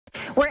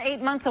We're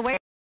 8 months away from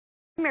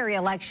the primary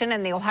election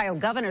in the Ohio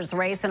governor's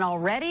race, and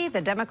already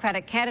the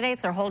Democratic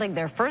candidates are holding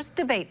their first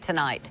debate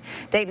tonight.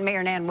 Dayton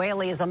Mayor Nan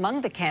Whaley is among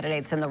the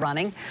candidates in the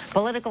running.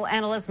 Political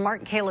analyst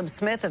Mark Caleb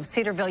Smith of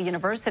Cedarville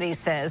University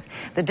says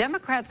the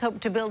Democrats hope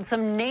to build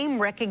some name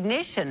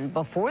recognition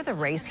before the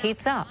race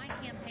heats up.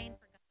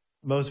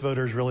 Most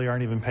voters really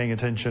aren't even paying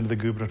attention to the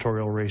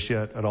gubernatorial race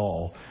yet at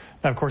all.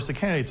 Now, of course, the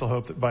candidates will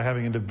hope that by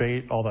having a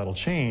debate, all that'll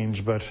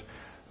change, but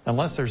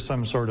unless there's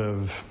some sort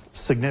of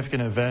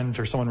significant event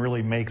or someone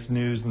really makes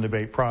news in the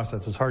debate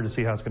process, it's hard to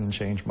see how it's going to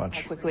change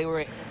much.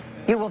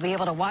 You will be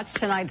able to watch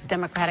tonight's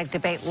Democratic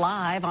debate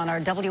live on our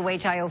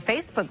WHIO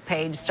Facebook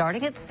page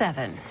starting at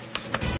 7.